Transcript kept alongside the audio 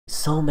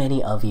so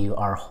many of you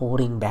are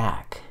holding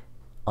back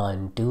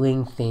on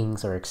doing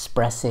things or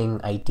expressing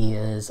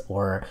ideas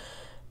or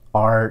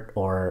art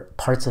or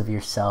parts of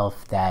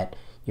yourself that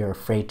you're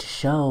afraid to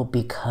show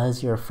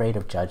because you're afraid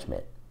of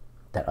judgment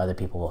that other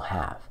people will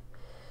have.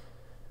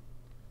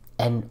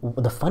 And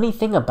the funny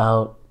thing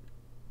about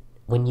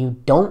when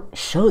you don't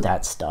show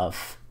that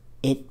stuff,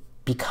 it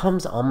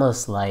becomes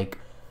almost like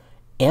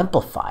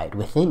amplified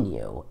within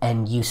you,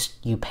 and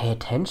you pay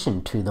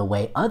attention to the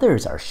way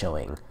others are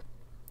showing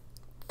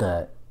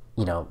the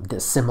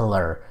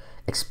similar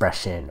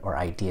expression or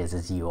ideas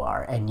as you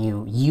are, and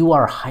you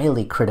are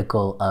highly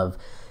critical of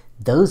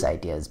those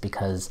ideas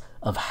because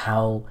of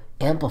how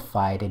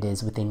amplified it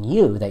is within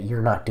you that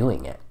you're not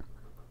doing it.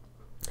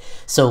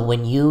 So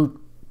when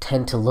you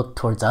tend to look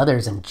towards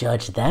others and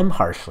judge them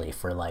harshly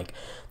for like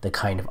the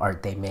kind of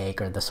art they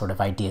make or the sort of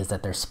ideas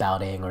that they're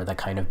spouting or the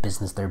kind of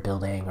business they're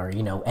building or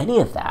any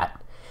of that,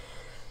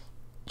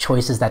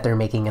 choices that they're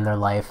making in their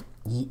life,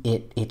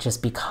 it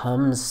just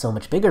becomes so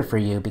much bigger for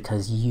you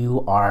because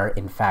you are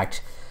in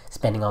fact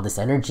spending all this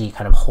energy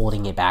kind of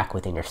holding it back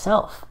within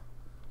yourself.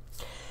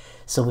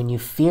 So when you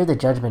fear the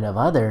judgment of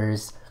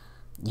others,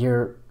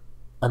 until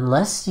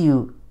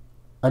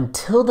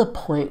the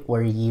point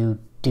where you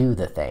do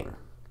the thing,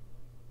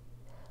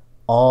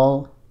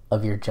 all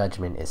of your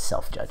judgment is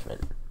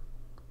self-judgment.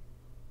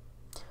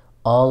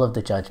 All of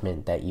the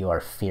judgment that you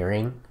are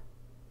fearing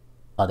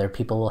other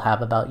people will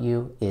have about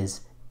you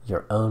is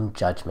your own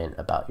judgment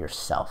about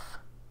yourself.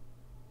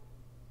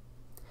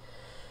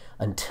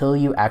 Until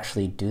you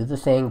actually do the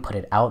thing, put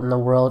it out in the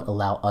world,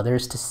 allow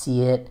others to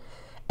see it,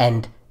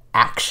 and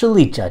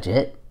actually judge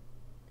it,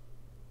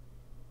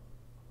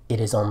 it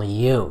is only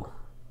you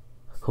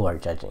who are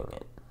judging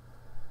it.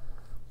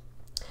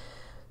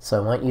 So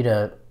I want you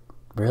to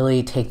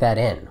really take that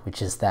in,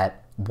 which is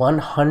that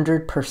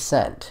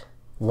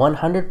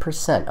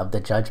 100% of the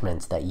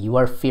judgments that you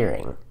are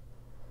fearing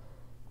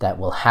that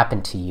will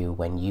happen to you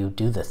when you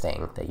do the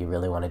thing that you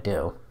really want to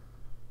do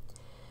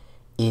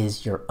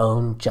is your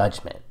own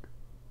judgment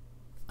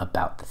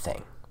about the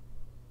thing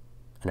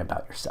and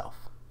about yourself.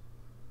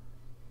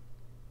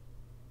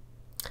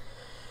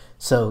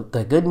 So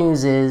the good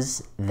news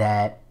is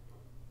that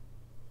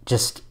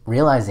just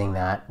realizing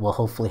that will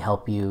hopefully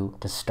help you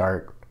to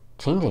start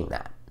changing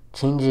that.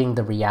 Changing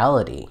the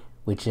reality,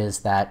 which is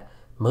that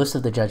most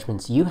of the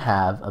judgments you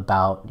have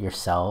about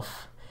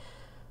yourself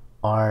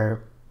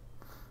are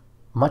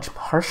much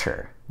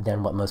harsher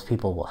than what most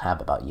people will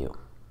have about you.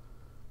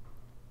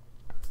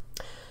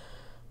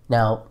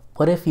 Now,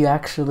 what if you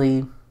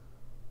actually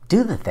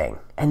do the thing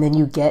and then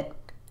you get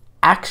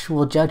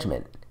actual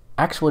judgment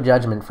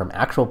from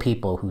actual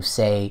people who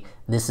say,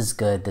 this is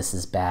good, this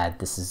is bad,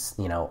 this is,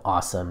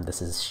 awesome,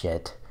 this is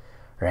shit,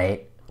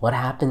 right? What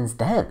happens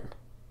then?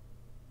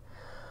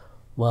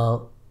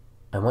 Well,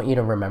 I want you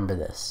to remember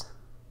this,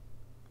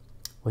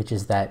 which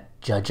is that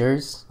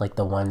judgers, like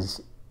the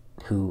ones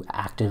who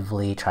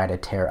actively try to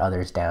tear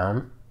others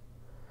down,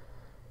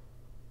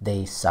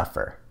 they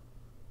suffer.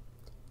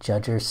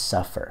 Judgers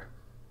suffer.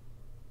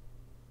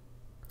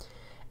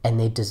 And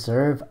they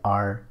deserve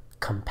our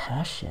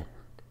compassion,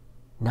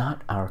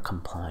 not our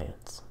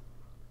compliance.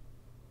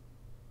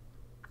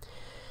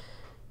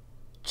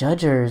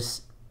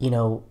 Judgers,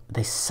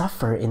 they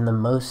suffer in the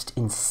most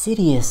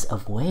insidious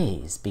of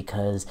ways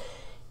because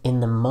in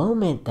the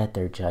moment that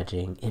they're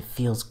judging, it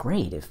feels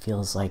great. It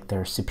feels like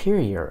they're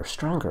superior or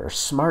stronger or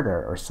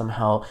smarter or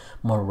somehow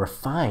more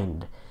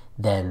refined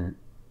than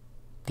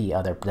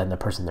the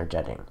person they're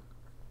judging.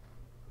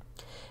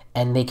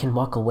 And they can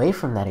walk away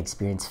from that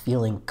experience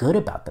feeling good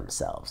about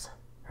themselves,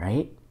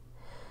 right?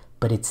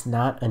 But it's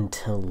not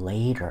until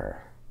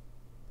later,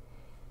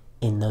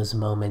 in those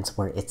moments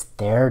where it's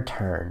their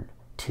turn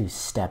to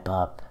step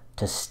up,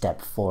 to step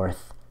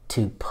forth,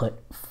 to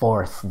put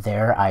forth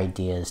their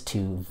ideas,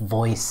 to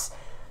voice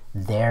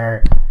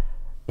their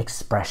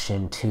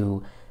expression,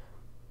 to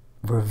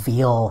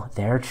reveal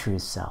their true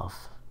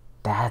self,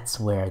 that's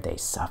where they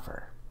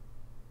suffer.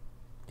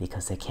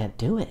 Because they can't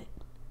do it.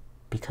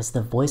 Because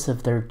the voice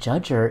of their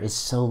judger is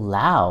so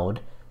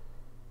loud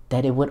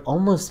that it would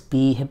almost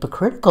be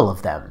hypocritical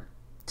of them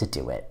to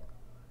do it,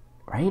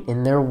 right?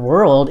 In their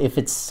world, if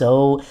it's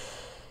so,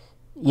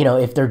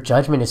 if their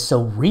judgment is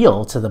so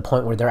real to the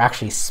point where they're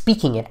actually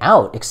speaking it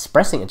out,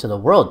 expressing it to the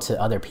world,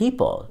 to other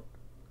people,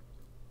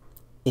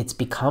 it's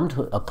become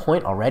to a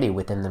point already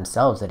within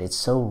themselves that it's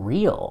so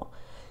real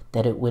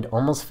that it would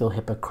almost feel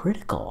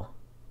hypocritical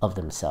of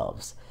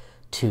themselves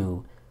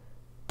to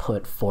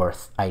put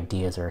forth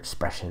ideas or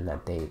expression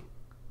that they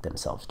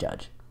themselves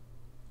judge.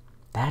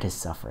 That is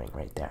suffering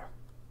right there.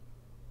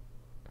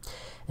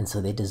 And so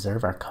they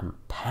deserve our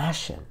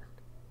compassion,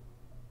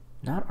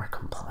 not our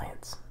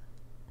compliance.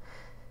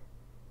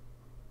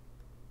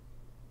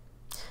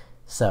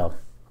 So,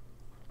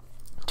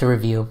 to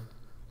review,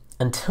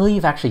 until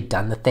you've actually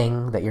done the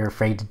thing that you're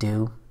afraid to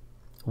do,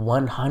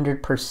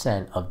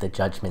 100% of the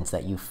judgments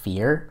that you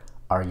fear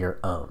are your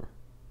own.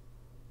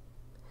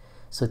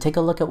 So take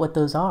a look at what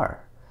those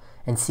are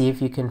and see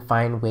if you can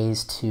find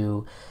ways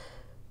to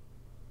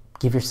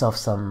give yourself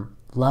some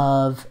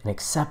love and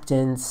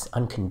acceptance,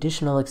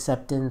 unconditional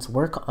acceptance.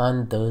 Work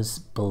on those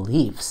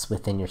beliefs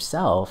within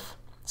yourself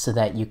so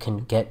that you can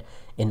get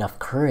enough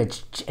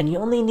courage. And you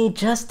only need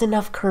just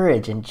enough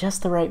courage in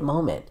just the right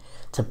moment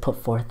to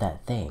put forth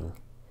that thing.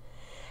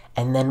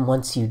 And then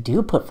once you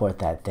do put forth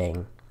that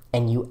thing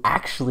and you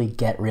actually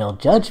get real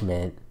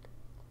judgment,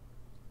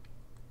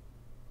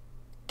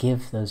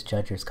 give those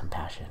judgers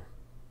compassion.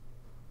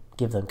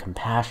 Give them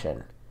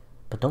compassion,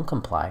 but don't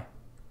comply.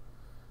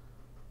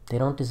 They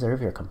don't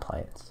deserve your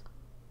compliance.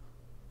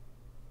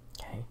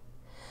 Okay?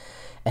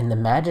 And the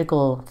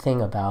magical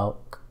thing about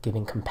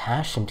giving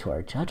compassion to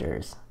our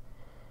judgers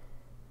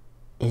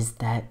is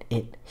that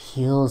it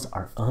heals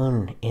our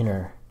own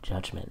inner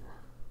judgment.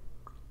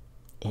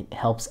 It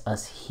helps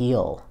us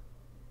heal.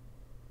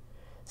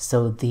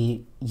 So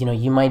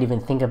you might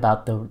even think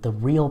about the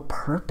real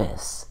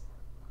purpose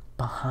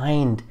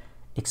behind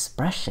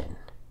expression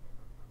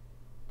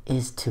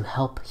is to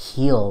help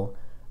heal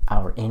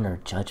our inner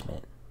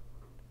judgment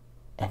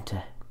and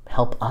to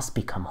help us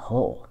become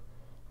whole,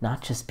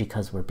 not just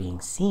because we're being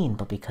seen,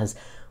 but because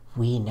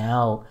we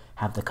now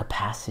have the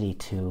capacity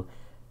to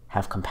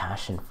have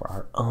compassion for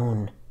our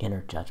own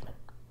inner judgment.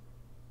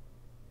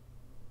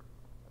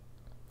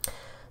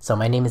 So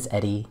my name is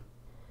Eddie,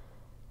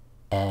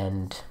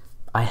 and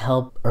I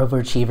help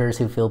overachievers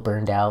who feel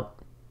burned out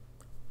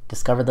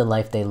discover the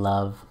life they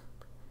love,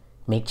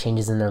 make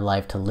changes in their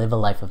life to live a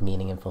life of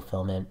meaning and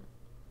fulfillment.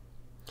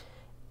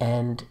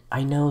 And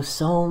I know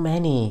so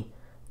many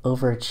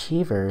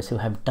overachievers who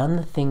have done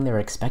the thing they're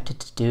expected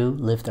to do,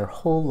 live their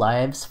whole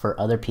lives for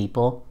other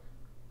people,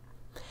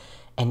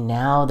 and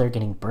now they're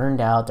getting burned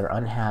out, they're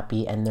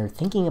unhappy, and they're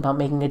thinking about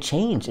making a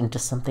change into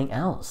something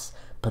else,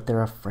 but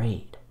they're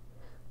afraid.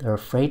 They're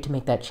afraid to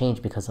make that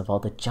change because of all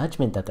the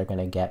judgment that they're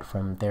going to get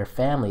from their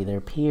family, their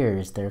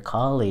peers, their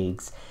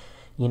colleagues.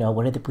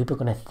 What are the people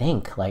going to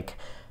think?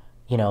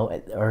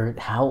 Or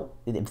how,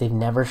 if they've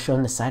never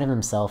shown the side of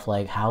themselves,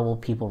 how will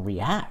people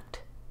react,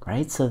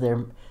 right? So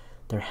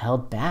they're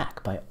held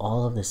back by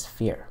all of this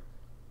fear.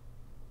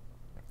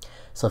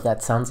 So if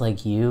that sounds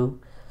like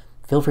you,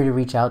 feel free to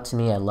reach out to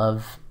me. I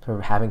love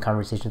having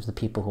conversations with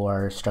people who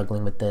are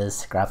struggling with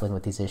this, grappling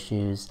with these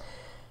issues.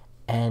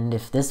 And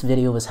if this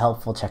video was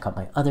helpful, check out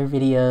my other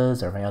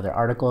videos or my other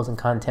articles and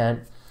content.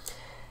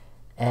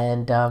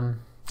 And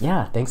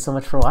yeah, thanks so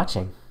much for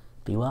watching.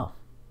 Be well.